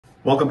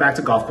Welcome back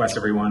to Golf Quest,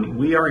 everyone.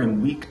 We are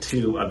in week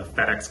 2 of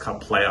the FedEx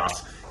Cup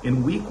playoffs.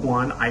 In week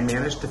 1, I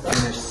managed to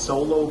finish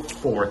solo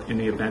 4th in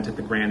the event at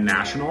the Grand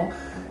National,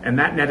 and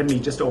that netted me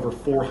just over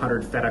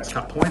 400 FedEx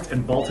Cup points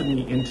and vaulted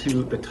me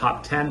into the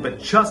top 10, but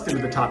just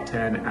into the top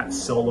 10 at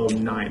solo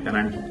 9th, and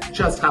I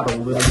just have a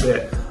little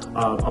bit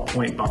of a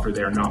point buffer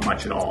there, not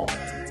much at all.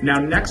 Now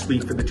next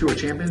week for the Tour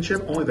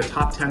Championship, only the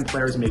top 10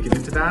 players make it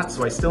into that,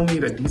 so I still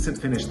need a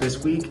decent finish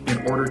this week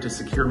in order to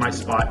secure my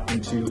spot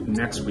into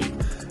next week.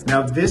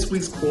 Now this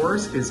week's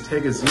course is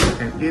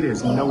Taghazout, and it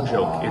is no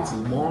joke. It's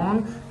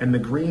long and the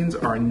greens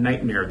are a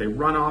nightmare. They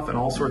run off in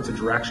all sorts of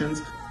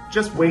directions.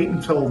 Just wait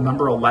until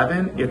number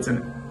 11. It's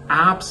an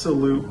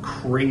absolute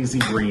crazy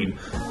green,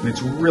 and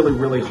it's really,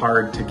 really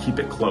hard to keep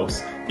it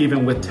close,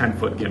 even with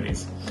 10-foot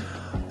gimmies.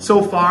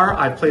 So far,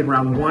 I've played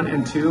round 1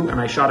 and 2, and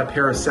I shot a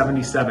pair of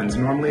 77s.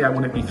 Normally, I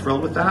wouldn't be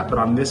thrilled with that, but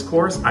on this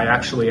course, I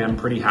actually am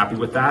pretty happy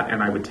with that,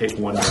 and I would take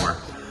one more.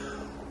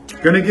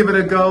 Gonna give it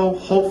a go.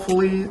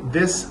 Hopefully,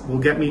 this will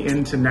get me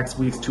into next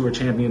week's Tour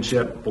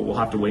Championship, but we'll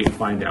have to wait and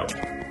find out.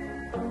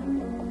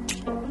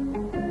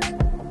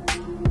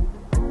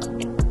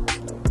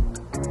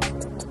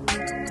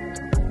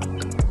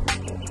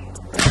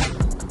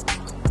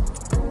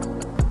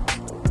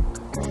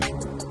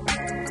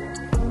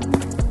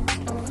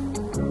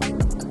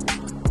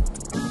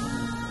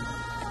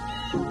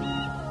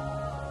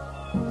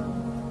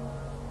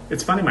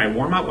 It's funny, my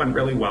warm-up went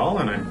really well,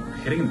 and I'm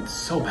hitting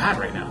so bad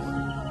right now.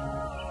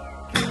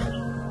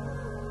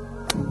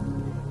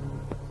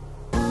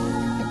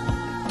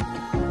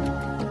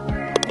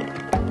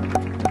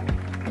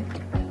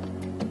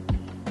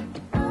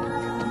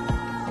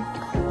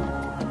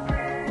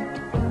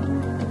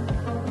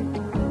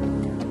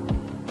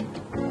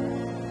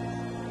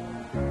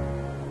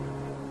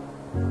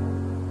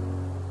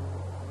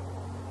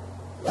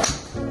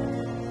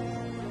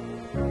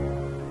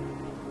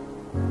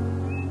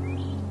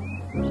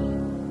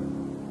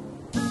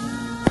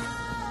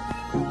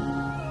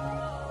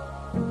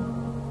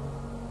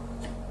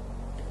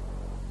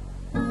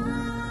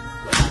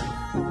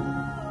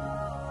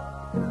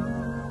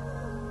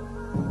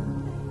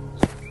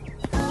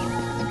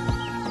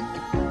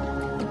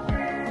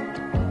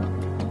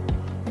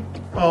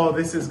 Oh,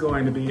 this is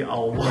going to be a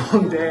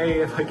long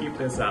day if I keep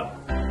this up.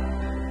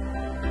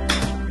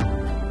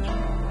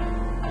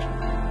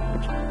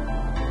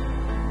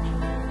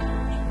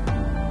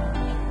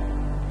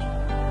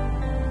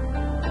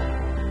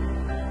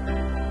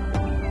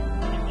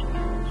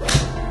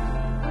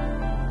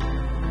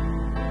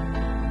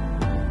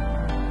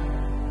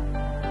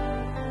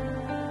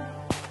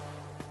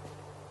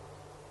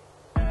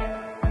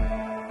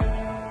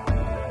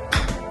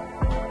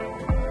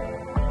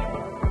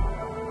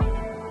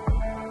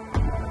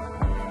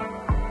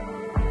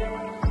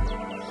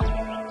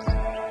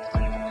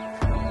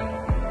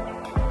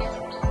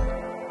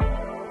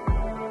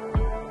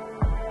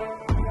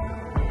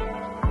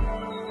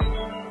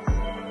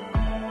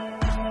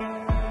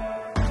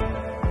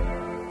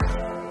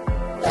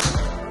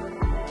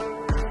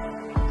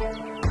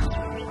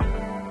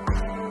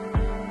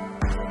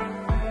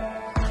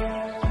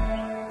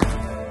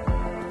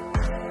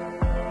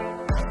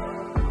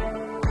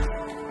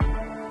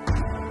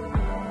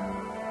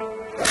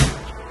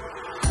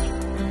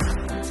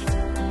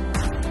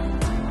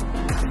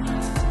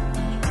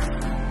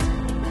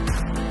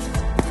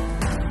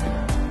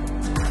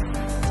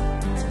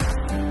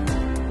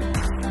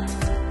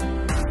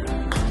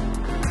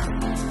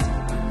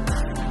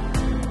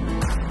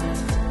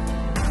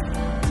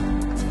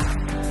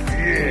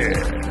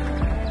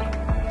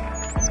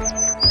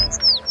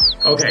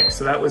 Okay,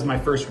 so that was my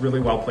first really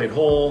well played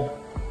hole.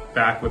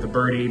 Back with a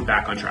birdie,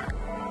 back on track.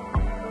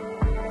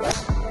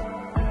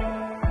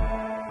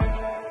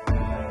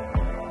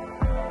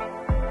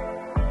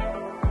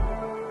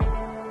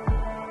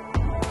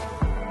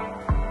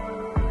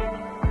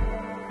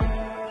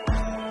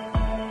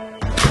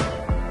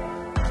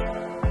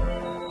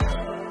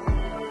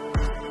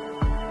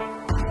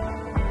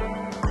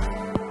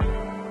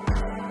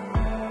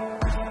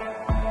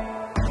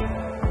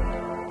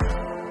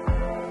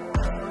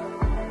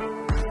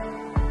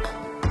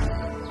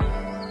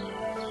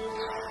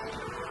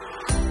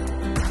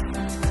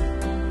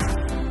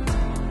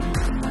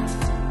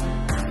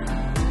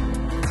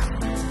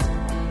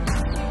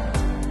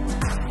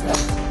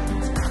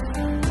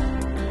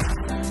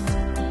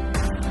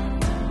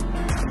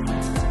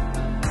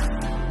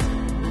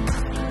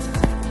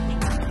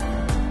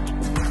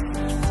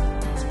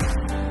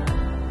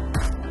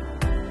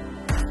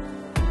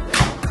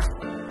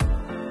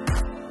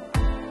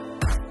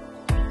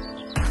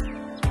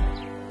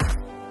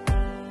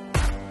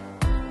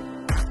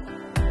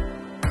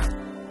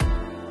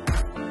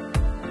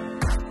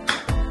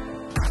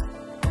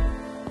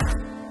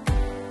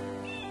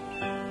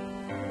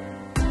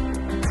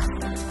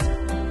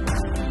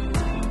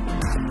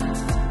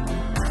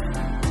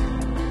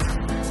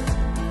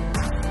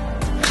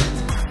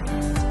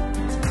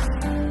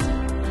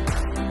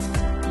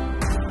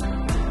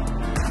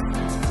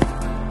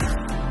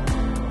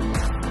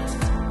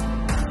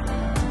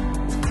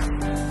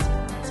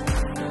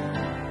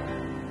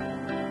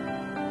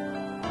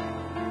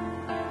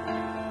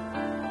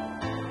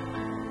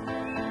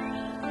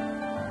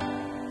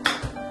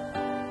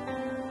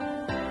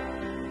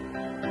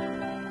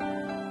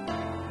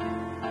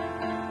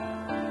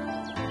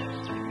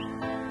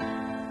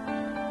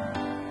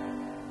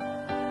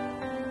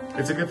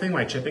 It's a good thing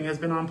my chipping has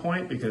been on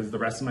point because the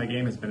rest of my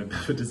game has been a bit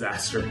of a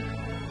disaster.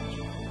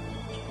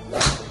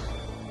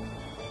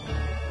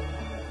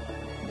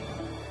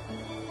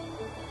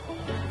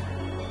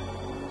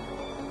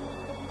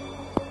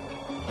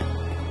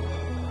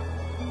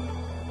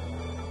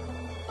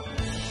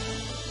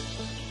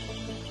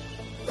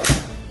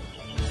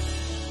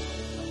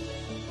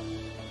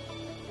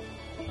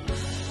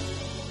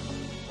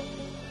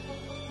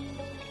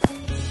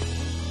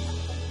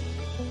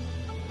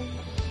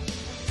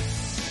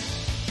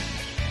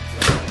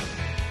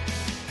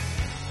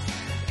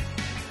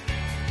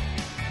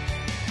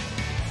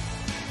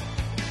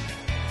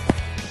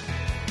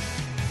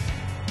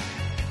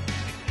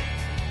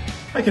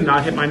 I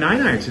cannot hit my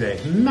 9-iron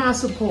today.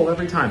 Massive pull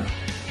every time.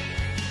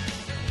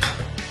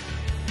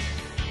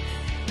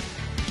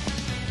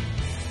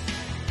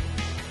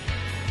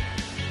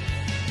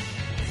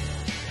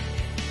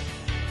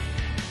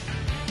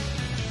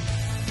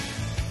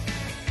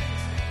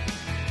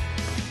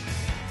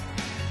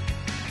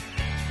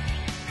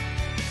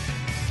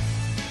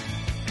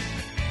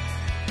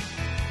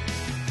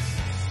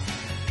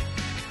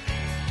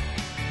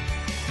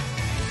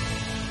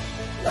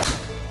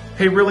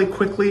 Hey, really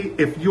quickly,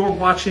 if you're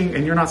watching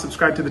and you're not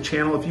subscribed to the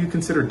channel, if you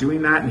consider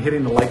doing that and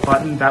hitting the like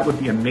button, that would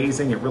be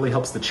amazing. It really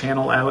helps the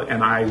channel out,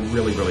 and I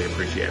really, really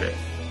appreciate it.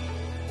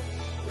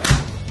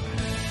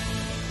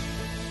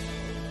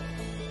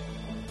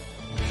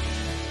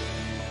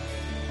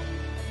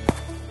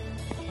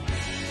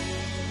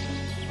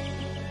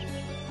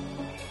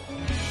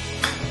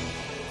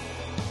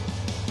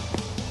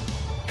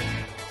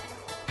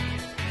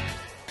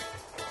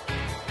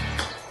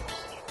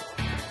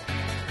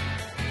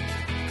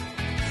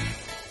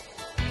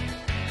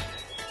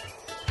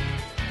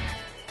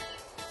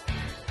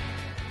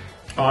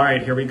 All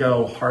right, here we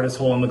go. Hardest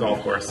hole in the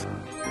golf course.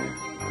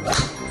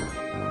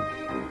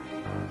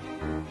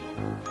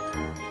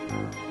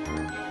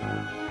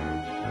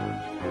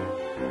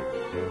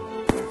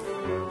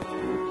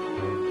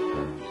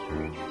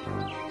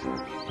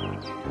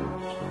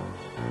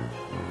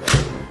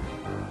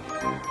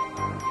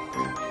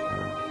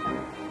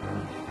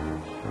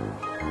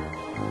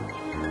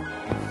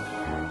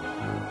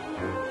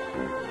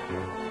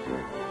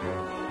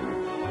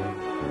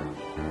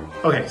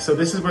 Okay, so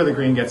this is where the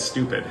green gets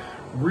stupid.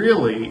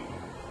 Really,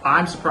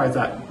 I'm surprised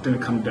that didn't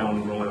come down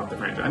and rolling off the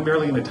frame. I'm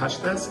barely going to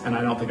touch this, and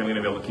I don't think I'm going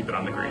to be able to keep it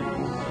on the green.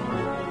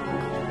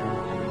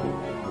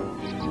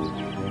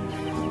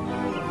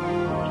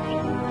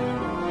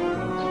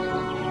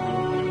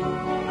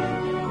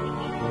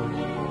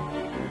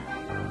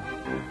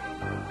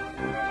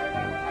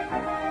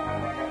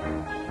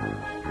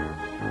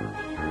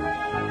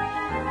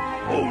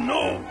 Oh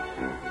no!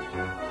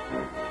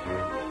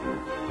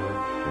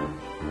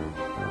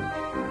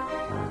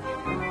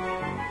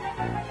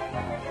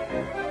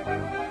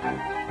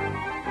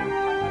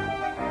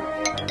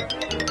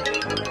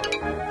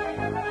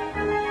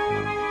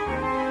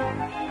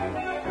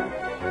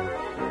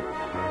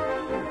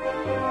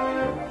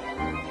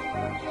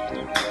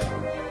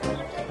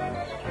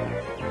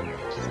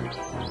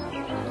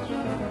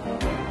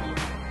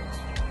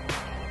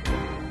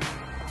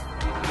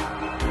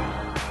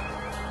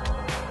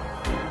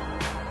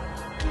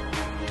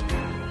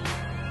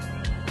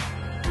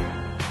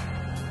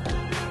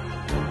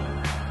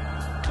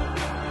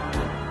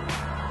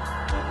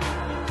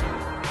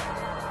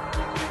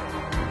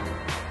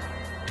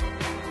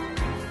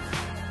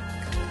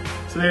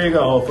 So there you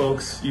go,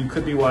 folks. You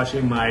could be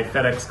watching my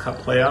FedEx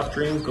Cup playoff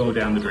dreams go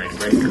down the drain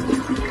right here.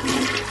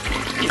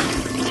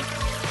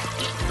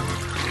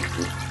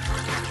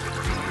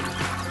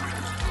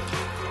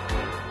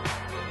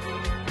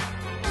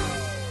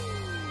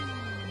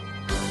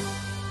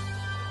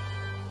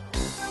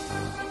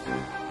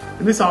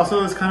 And this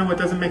also is kind of what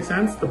doesn't make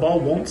sense. The ball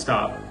won't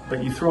stop,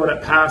 but you throw it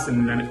at pass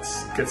and then it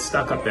gets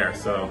stuck up there.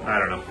 So I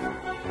don't know.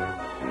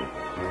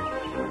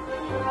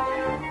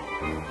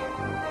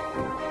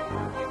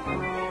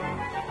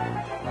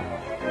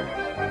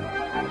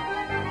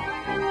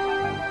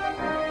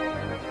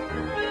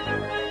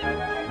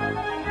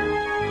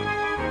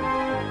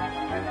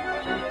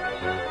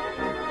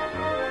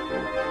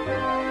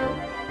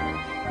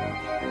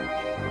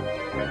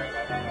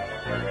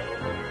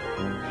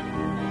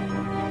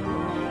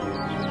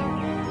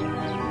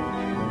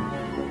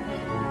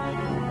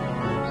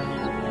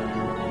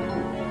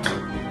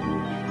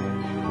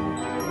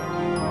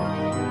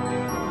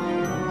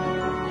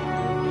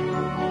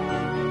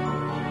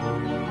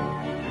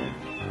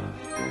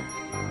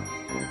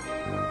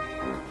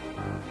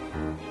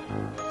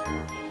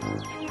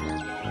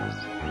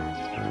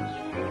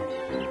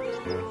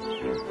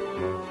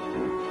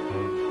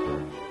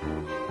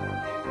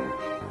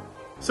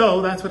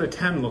 So that's what a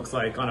 10 looks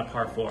like on a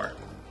par 4.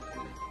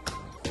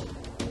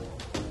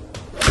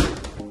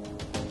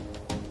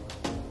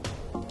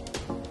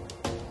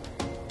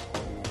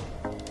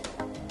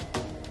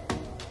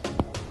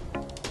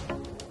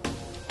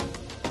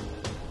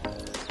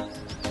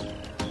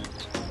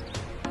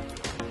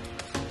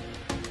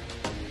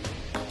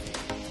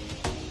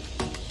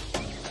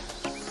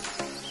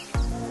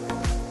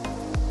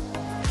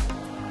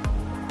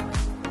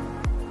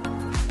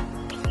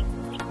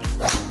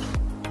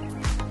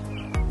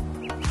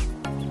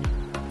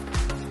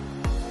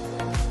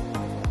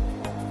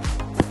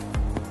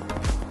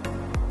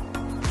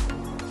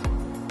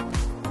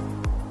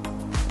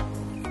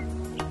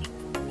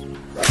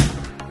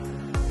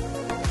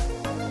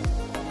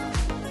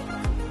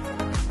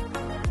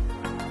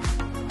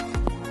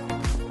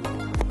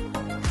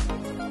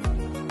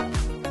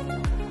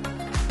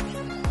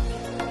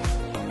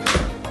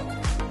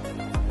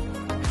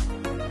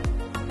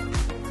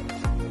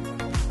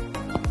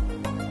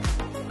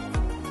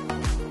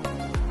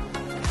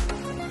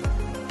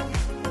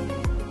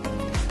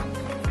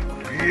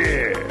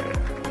 Yeah.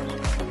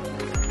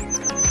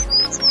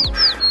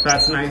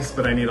 That's nice,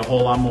 but I need a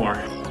whole lot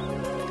more.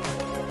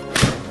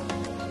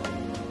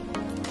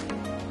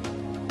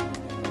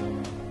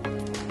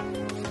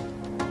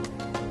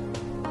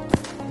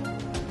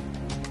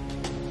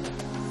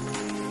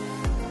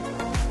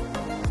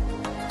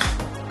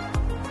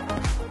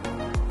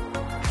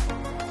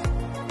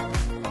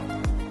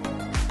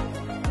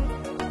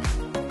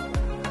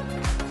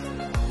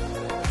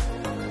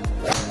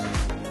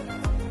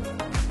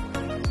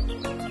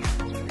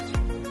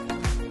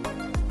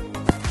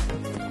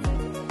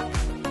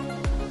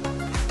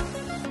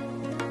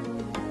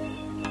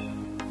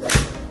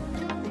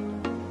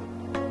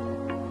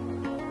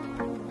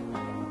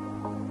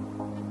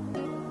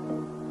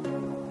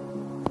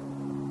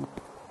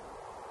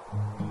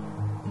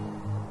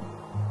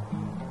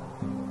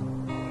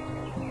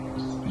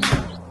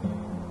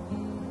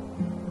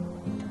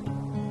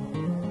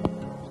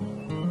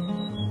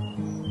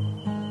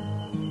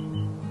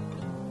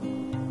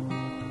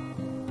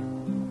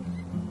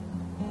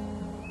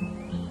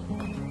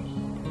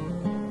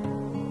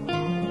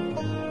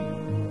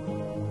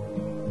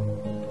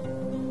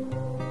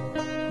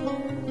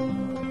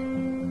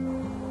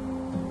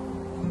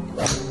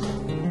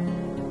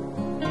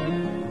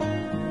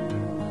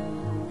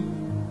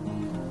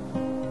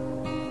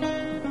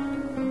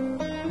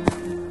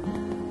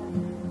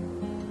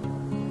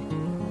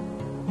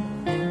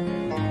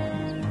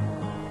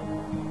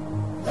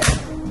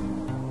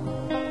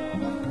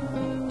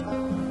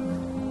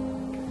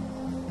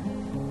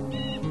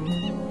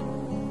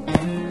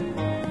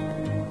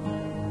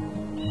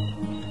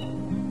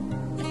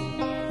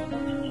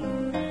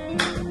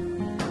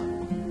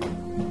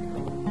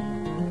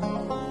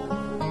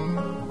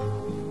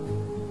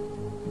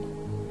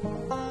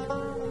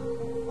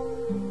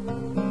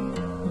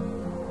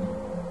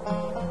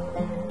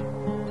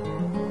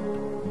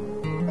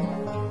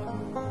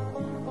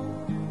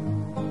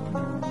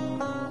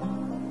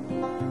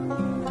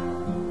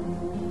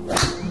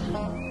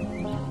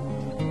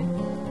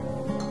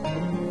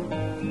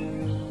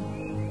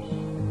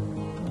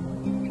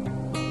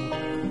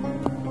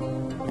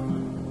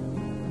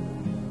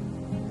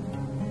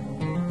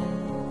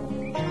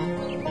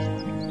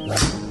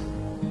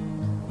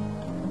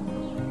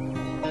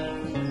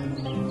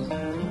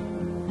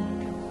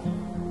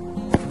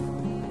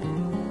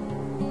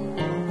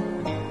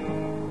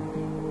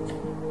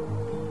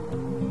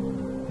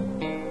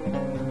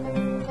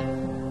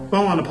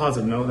 Well, on a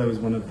positive note, that was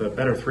one of the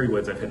better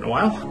 3-woods I've hit in a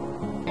while.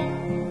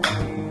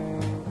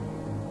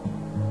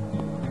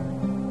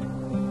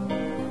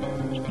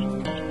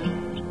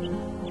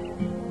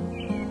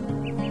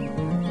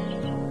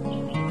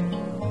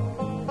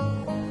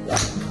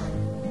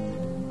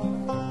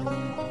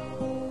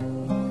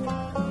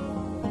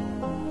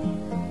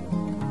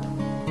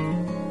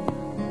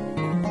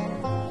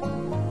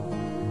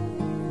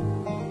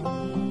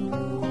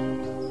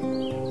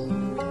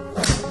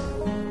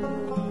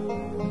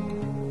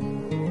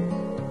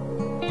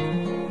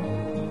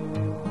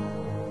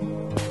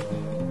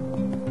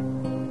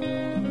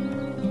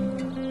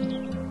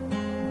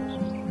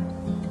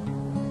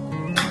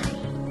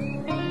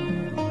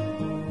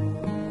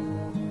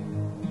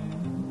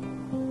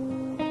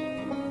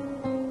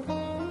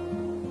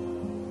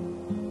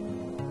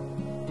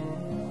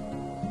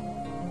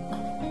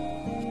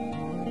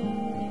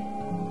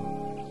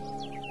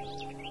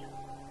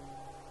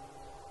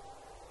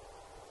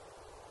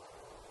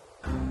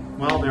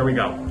 Well, there we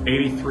go.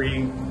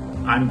 83.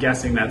 I'm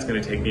guessing that's going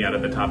to take me out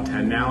of the top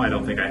 10 now. I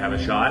don't think I have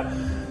a shot.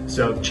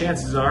 So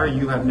chances are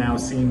you have now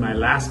seen my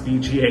last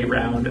VGA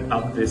round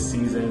of this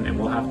season, and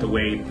we'll have to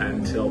wait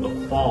until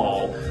the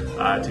fall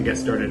to get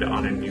started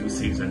on a new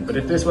season. But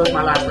if this was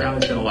my last round,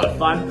 it's been a lot of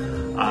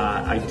fun.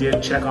 I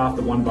did check off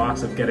the one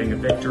box of getting a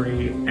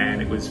victory,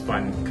 and it was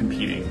fun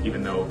competing.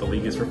 Even though the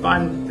league is for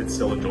fun, it's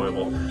still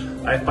enjoyable.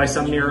 If by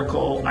some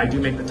miracle I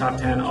do make the top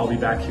 10, I'll be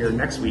back here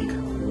next week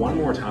one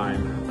more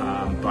time.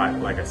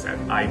 But like I said,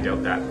 I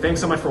doubt that. Thanks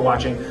so much for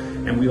watching,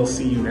 and we'll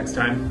see you next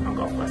time on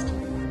Golf Quest.